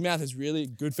 Yeah, Big Mouth is really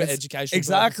good for education.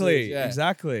 Exactly. purposes, yeah.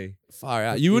 Exactly. Far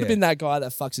out. You would have Yeah. been that guy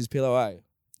that fucks his pillow, eh?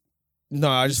 No,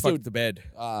 I just still- fucked the bed.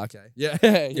 Ah, okay. Yeah.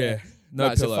 Yeah. No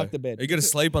Right, so pillow. fuck the bed. You got to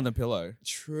sleep on the pillow.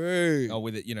 True. Or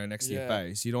with it, next to your Yeah.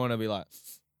 face. You don't want to be like,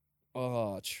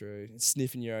 Oh, true.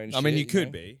 Sniffing your own I mean, shit, you could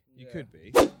know? be. You could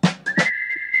be.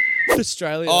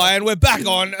 Australia. Oh, and we're back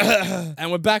on.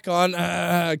 And we're back on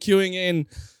queuing in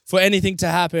for anything to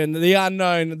happen. The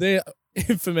unknown, the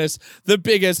infamous, the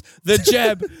biggest, the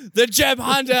Jeb, the Jeb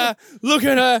Hunter. Look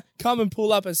at her. Come and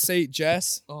pull up a seat,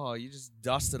 Jess. Oh, you just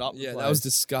dusted up. Yeah, the that was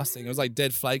place. disgusting. It was like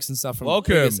dead flakes and stuff from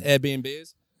Welcome. previous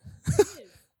Airbnbs.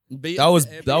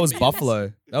 That was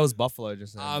Buffalo. That was Buffalo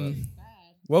just now.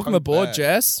 Welcome Come aboard, back.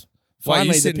 Jess. Why, you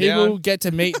Finally, the sitting people down? get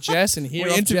to meet Jess and hear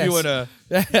We're off interviewing Jess.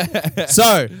 her.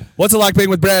 So, what's it like being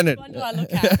with Brandon? What do I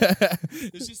look at?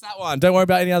 It's just that one. Don't worry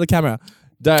about any other camera.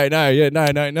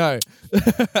 No.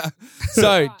 So,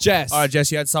 Right. Jess. All right,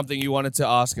 Jess, you had something you wanted to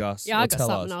ask us. Yeah, I Or got tell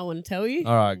something us. I want to tell you.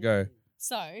 All right, go.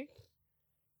 So,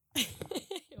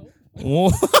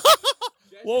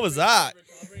 What was that?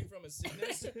 Recovering from a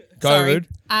sickness. COVID.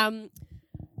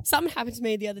 something happened to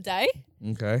me the other day,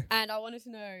 Okay. and I wanted to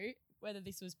know whether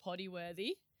this was potty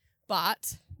worthy.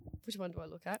 But which one do I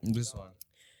look at? This one.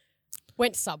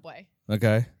 Went to Subway.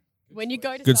 Okay. When you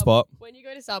go to Good spot. When you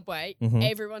go to Subway, Mhm.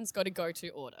 everyone's got a go-to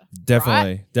order.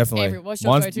 Definitely. Definitely. What's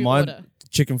your go-to order?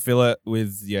 Chicken fillet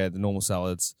with, the normal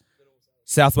salads.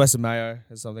 Southwestern mayo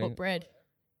or something. What bread?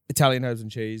 Italian herbs and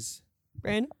cheese.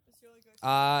 Brand?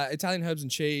 Italian herbs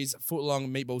and cheese, foot-long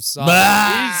meatball sub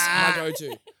Bah! is my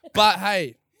go-to. But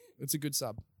hey, it's a good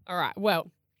sub. All right.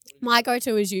 Well, my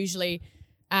go-to is usually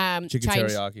Chicken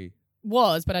changed- teriyaki.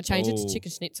 but I changed it Oh. to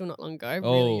chicken schnitzel not long ago. Really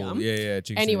Oh, yum. yeah.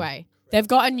 Chicken Anyway, they've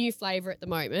got a new flavor at the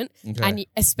moment, Okay. and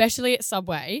especially at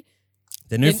Subway.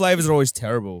 the new then- flavors are always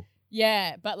terrible.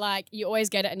 Yeah, but like you always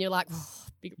get it, and you're like,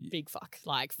 big fuck,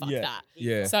 like fuck Yeah. that.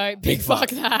 Yeah. So big fuck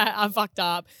that, I fucked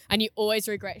up, and you always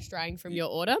regret straying from your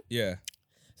order. Yeah.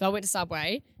 So I went to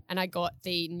Subway and I got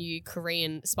the new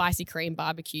Korean spicy Korean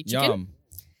barbecue chicken, Yum.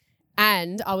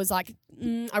 and I was like,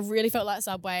 I really felt like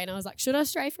Subway, and I was like, should I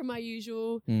stray from my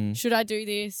usual? Mm. Should I do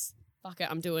this? Fuck it,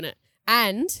 I'm doing it,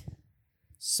 and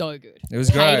so good. It was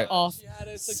Paid great. off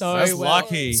so That's well.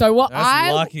 lucky. So what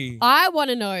That's lucky. I want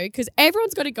to know, because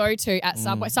everyone's got a go-to at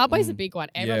Subway. Subway's a big one.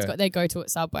 Everyone's Yeah. got their go-to at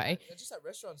Subway. Just at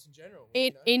restaurants in general.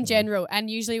 In general, and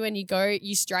usually when you go,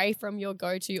 you stray from your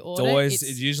go-to It's order. always,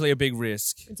 it's usually a big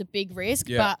risk. it's a big risk,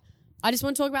 Yeah. but I just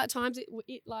want to talk about times it works.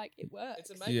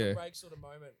 It's a make Yeah. or break sort of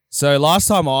moment. So last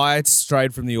time I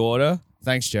strayed from the order.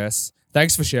 Thanks, Jess.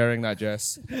 Thanks for sharing that,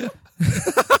 Jess.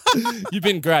 You've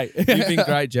been great. You've been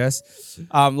great, Jess.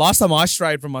 Last time I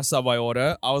strayed from my Subway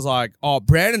order, I was like, oh,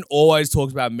 Brandon always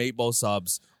talks about meatball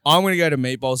subs. I'm going to go to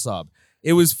meatball sub.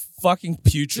 It was fucking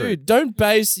putrid. Dude, don't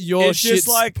base your it's shit just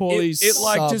like, poorly it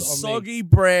like sub just on me. soggy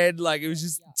bread. Like, it was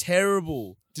just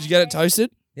terrible. Did you get it toasted?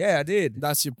 Yeah, I did.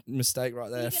 That's your mistake right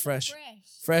there. Fresh.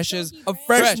 Fresh as Soggy a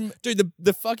bread. fresh- Dude,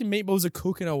 the fucking meatballs are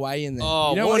cooking away in there.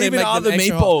 Oh, you don't well, want to even make them other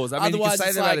extra hot. meatballs. I mean, you could Otherwise, say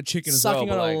it's that about like a chicken as well, sucking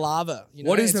but on like- a lava. You know?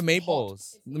 What is the It's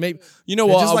meatballs? hot. You know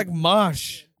They're what? just like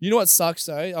mush. You know what sucks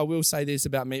though? I will say this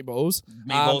about meatballs.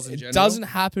 Meatballs in it general? doesn't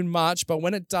happen much, but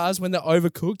when it does, when they're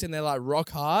overcooked and they're like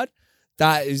rock hard,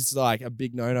 that is like a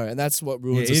big no-no, and that's what Yeah,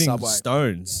 ruins a eating Subway.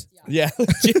 stones. Yeah,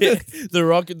 legit. The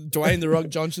Rock, Dwayne the Rock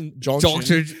Johnson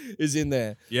is in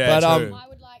there. Yeah, but true. I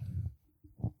would like.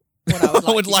 What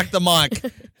I would like the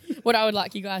mic. What I would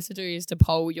like you guys to do is to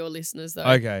poll your listeners though.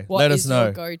 Okay, What let is us know.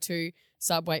 your go-to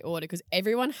Subway order? Because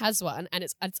everyone has one, and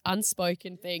it's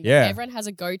unspoken thing. Yeah. Everyone has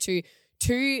a go-to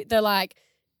to the like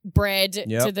bread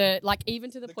Yep. to the like even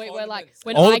to the point where like condiments.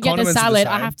 when All the I get the condiments are the salad,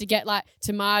 I same. have to get like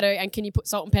tomato, and can you put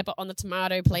salt and pepper on the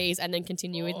tomato, please, and then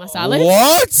continue with my salad.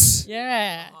 What?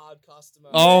 Yeah. Hard customer.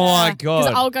 Oh my Because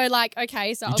god! I'll go like,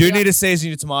 okay, so You I'll do be need like, to season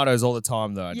your tomatoes all the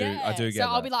time, though. I do get so that.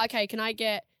 I'll be like, okay, can I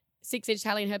get 6-inch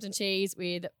Italian herbs and cheese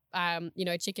with,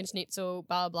 chicken schnitzel,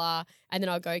 blah, blah. And then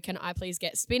I'll go, can I please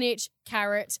get spinach,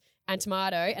 carrot, and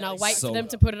tomato? And I'll wait for them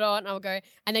to put it on. I'll go,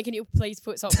 and then can you please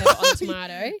put salt and pepper on the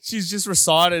tomato? She's just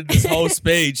recited this whole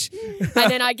speech,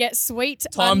 And then I get sweet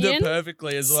timed onion. it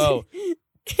perfectly as well.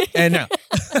 and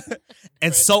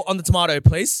and salt on the tomato,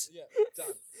 please. Yeah,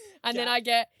 done. And then I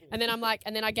get a little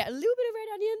bit of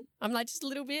red onion. I'm like, just a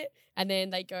little bit. And then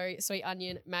they go sweet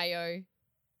onion, mayo,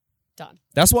 done.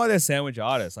 That's why they're sandwich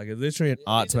artists. Like, it's literally an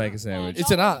art to make a sandwich.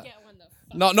 It's an art.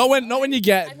 Not when you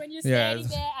get. And when you're Yeah. standing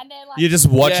there and they're like, You're just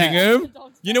watching Yeah. them.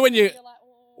 You know when you- you're like,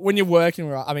 oh. When you're working,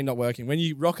 right? I mean, not working. When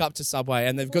you rock up to Subway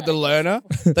and they've got the learner,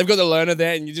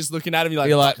 there, and you're just looking at him.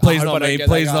 You're like, Please I hope I not don't me. get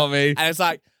that Please guy." not me. And it's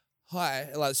like, hi,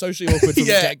 like socially awkward from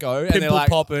Yeah. the get go, and they're Pimple like,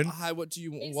 popping. hi, what do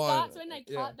you It want? starts when they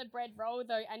cut Yeah. the bread roll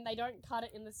though, and they don't cut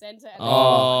it in the center. And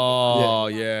Oh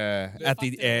they- yeah. At the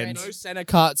fucking end. No center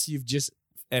cuts. You've just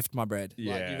effed my bread.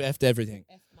 Yeah. Like, you've effed everything.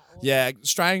 Yeah,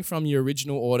 straying from your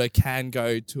original order can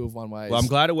go two of one ways. Well, I'm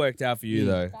glad it worked out for you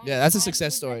though. Yeah, that's a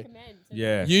success story.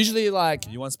 Yeah. Usually,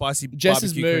 like, You want spicy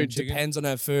Jess's barbecue cream mood chicken? depends on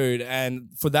her food, and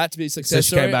for that to be a success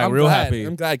she came story, back I'm real glad. happy.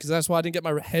 I'm glad because that's why I didn't get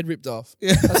my head ripped off.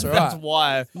 Yeah, That's all right. That's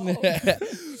why.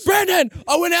 Brandon,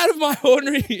 I went out of my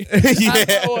ordinary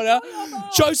Yeah. order.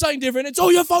 Show something different. It's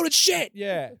all your fault. It's shit.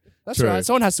 Yeah, that's True. right.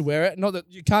 Someone has to wear it. Not that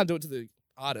you can't do it to the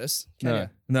artist. Can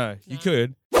No, you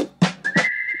could. you?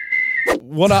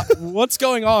 What's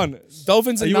going on?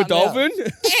 Dolphins. Are you a dolphin?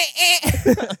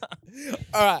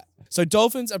 All right. So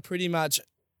dolphins are pretty much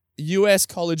US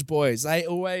college boys. They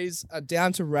always are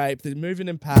down to rape. They're moving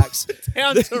in packs.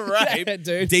 Down to rape. Yeah,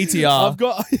 dude. DTR. I've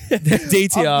got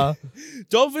DTR.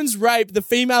 Dolphins rape the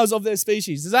females of their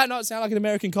species. Does that not sound like an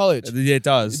American college? Yeah, it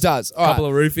does. It does. All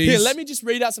Couple right. of roofies. Here, let me just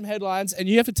read out some headlines, and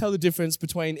you have to tell the difference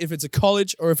between if it's a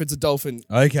college or if it's a dolphin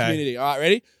Okay. community. All right,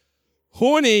 ready?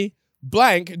 Horny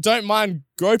blank don't mind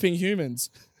groping humans.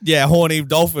 Yeah, horny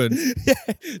dolphin.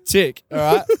 Tick. All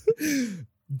right.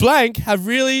 Blank have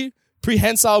really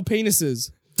prehensile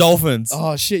penises. Dolphins.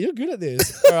 Oh shit, you're good at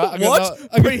this. All right. What?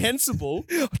 Prehensible?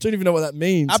 I don't even know what that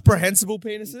means. Apprehensible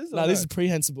penises? No, this is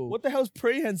prehensible. What the hell's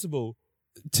prehensible?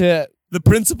 To The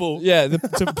principal. yeah,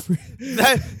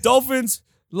 Dolphins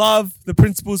love the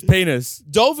principal's penis.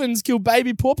 dolphins kill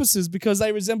baby porpoises because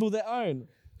they resemble their own.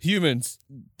 Humans.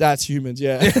 That's humans,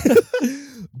 yeah.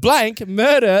 Blank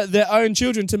murder their own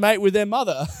children to mate with their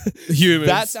mother. Humans.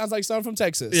 That sounds like someone from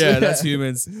Texas. yeah, that's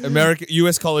humans.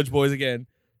 US college boys again.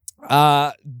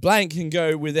 Blank can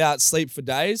go without sleep for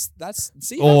days.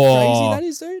 See how Oh. crazy that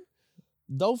is, dude?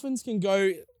 Dolphins can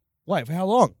go Wait, for how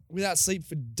long? without sleep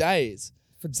for days.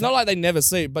 It's not like they never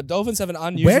sleep, but dolphins have an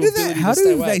unusual ability How to stay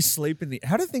do awake. they sleep in the?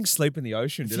 How do things sleep in the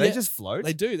ocean? Do they Yeah. just float?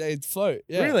 They do. They float.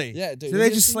 Yeah. Really? Yeah, dude. So Have they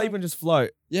you just seen sleep that? and just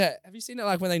float. Yeah. Have you seen it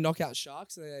like when they knock out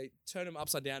sharks and they turn them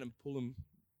upside down and pull them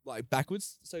like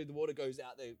backwards so the water goes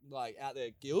out their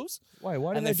gills Wait,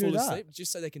 why do and they they do fall that? asleep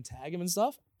just so they can tag them and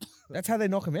stuff? That's how they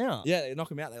knock them out. Yeah, they knock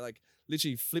them out. They like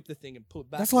literally flip the thing and pull it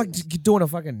back. That's like doing a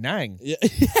fucking nang. yeah,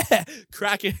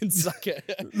 crack it and suck it.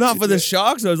 Not for the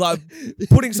sharks. It was like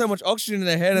putting so much oxygen in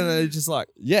their head and they're just like,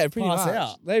 Yeah, pretty Pass much.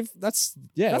 out. That's That's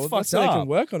well, fucked so they up. can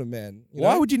work on them, man.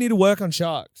 why would you need to work on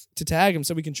sharks? to tag them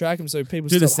so we can track them so people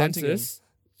Do the stop hunting them? census.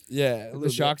 Yeah, a The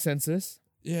little shark census.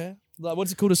 bit. Yeah, like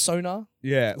what's it called? A sonar.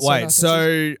 Yeah. The sonar Wait.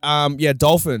 So, yeah,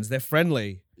 dolphins. They're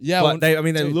friendly. Yeah, But they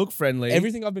dude, look friendly.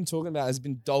 Everything I've been talking about has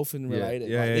been dolphin related.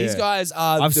 Yeah, Like, yeah, these yeah. guys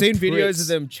are. I've the seen videos pricks. of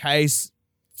them chase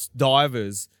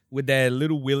divers with their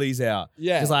little willies out.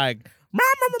 Yeah. Just like,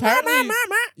 Apparently,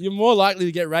 you're more likely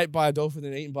to get raped by a dolphin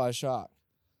than eaten by a shark.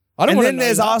 I don't and want then to know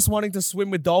there's that. us wanting to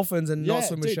swim with dolphins and not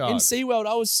swim with dude, sharks. In SeaWorld,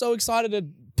 I was so excited to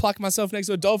pluck myself next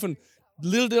to a dolphin.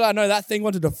 Little did I know that thing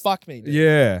wanted to fuck me. Dude.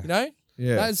 Yeah. You know?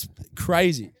 Yeah. That's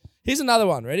crazy. Here's another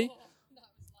one. Ready?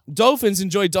 Dolphins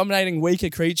enjoy dominating weaker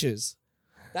creatures.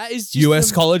 That is just US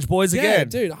the- college boys Yeah, again.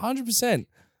 dude, 100%.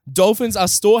 Dolphins are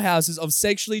storehouses of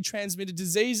sexually transmitted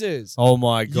diseases. Oh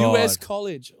my God. US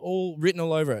college, all written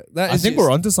all over it. That I is think just-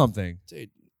 we're onto something. dude.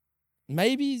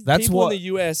 Maybe That's people what- in the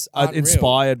US aren't real.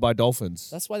 Inspired by dolphins.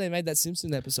 That's why they made that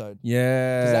Simpson episode.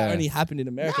 Yeah. Because that only happened in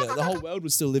America. The whole world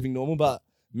was still living normal, but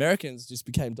Americans just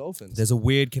became dolphins. There's a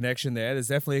weird connection there. There's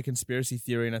definitely a conspiracy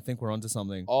theory, and I think we're onto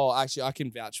something. Oh, actually, I can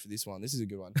vouch for this one. This is a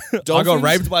good one. I got Dolphins-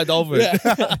 raped by a dolphin.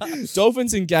 Yeah.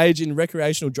 Dolphins engage in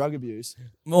recreational drug abuse.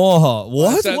 Oh,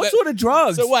 what? So what that- sort of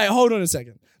drugs? So wait, hold on a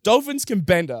second. Dolphins can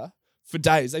bender for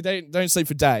days. They don't sleep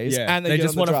for days, and they get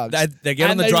just on the wanna, drugs. They get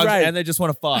on And the they drugs rape. and they just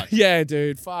want to fuck. Yeah,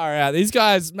 dude, far out. These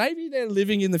guys, maybe they're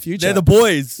living in the future. They're the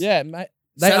boys. yeah, mate.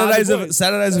 Saturdays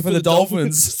are for the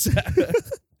dolphins.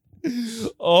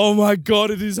 Oh my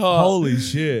god, it is hot. Holy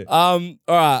shit. All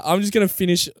right, I'm just gonna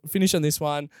finish on this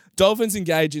one. Dolphins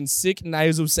engage in sick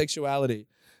nasal sexuality.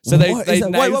 So they What is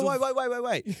that? nasal,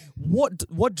 Wait.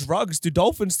 What drugs do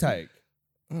dolphins take?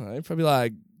 I don't know, probably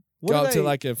like What go are up to they-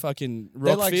 like a fucking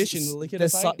They're rockfish and lick it they're or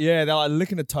something. yeah, they're like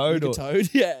licking a toad. Lick a Or, toad,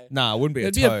 yeah. nah, it wouldn't be a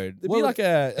It'd be toad. It'd be like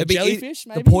a it'd be jellyfish,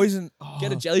 maybe. The poison.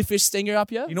 Get a jellyfish stinger up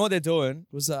here. You know what they're doing?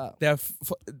 What's that? They're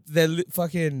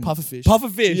fucking Pufferfish.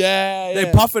 Pufferfish. Yeah, They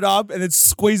yeah. puff it up and then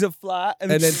squeeze it flat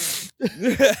and, And then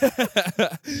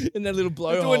in their little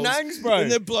blowholes. they're doing nangs, bro. In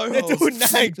their blowholes. They're doing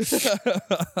nangs.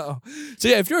 So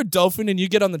yeah, if you're a dolphin and you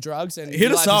get on the drugs and Hit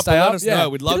you us like to up stay and let up, us yeah, know.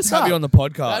 We'd hit love us to have you up. on the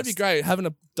podcast. That'd be great. Having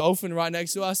a dolphin right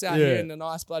next to us out Yeah. here in the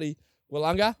nice bloody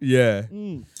Wollonga. Yeah.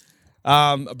 Mm.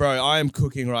 Bro, I am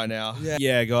cooking right now.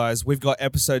 Yeah. Guys, we've got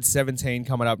episode 17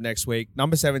 coming up next week.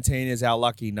 Number 17 is our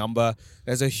lucky number.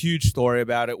 There's a huge story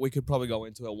about it. We could probably go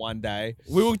into it one day.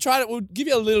 We'll give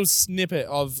you a little snippet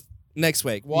of next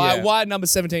week. Why? Yeah. Why number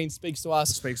 17 speaks to us?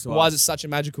 Speaks to Why us. is it such a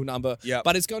magical number? Yep.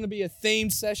 But it's going to be a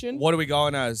themed session. What are we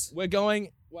going as? We're going.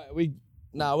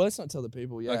 Well, let's not tell the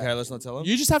people yet. Okay, let's not tell them.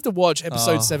 You just have to watch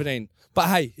episode Oh. 17. But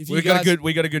hey, if you We guys,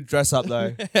 got a good dress up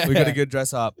though. We got a good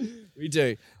dress up. we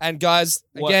do. And guys,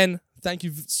 What- again, thank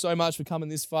you so much for coming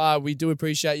this far. We do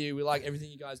appreciate you. We like everything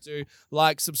you guys do.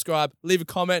 Like, subscribe, leave a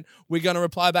comment. We're going to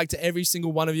reply back to every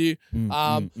single one of you. What Can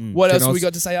else have we also-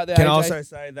 got to say out there? Can AJ? I also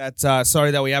say that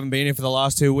sorry that we haven't been here for the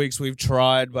last 2 weeks. We've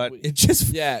tried, but it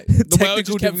just Yeah, the world technical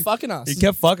just kept diffi- fucking us. It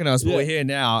kept fucking us, but Yeah. we're here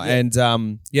now. Yeah.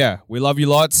 And we love you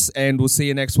lots, and we'll see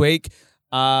you next week.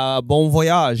 Bon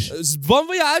voyage. Bon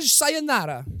voyage,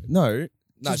 sayonara. No,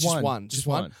 No, just one. Just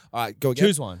one. All right, go again.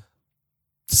 Choose one.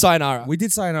 Sayonara. We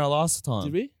did sayonara last time.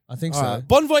 Did we? I think All so. right.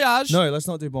 Bon voyage. No, let's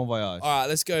not do bon voyage. All right,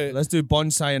 let's go. Let's do bon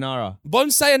sayonara.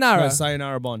 Bon sayonara. No,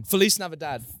 sayonara bon. Feliz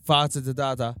Navidad. Fata da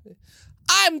da da.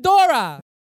 I'm Dora.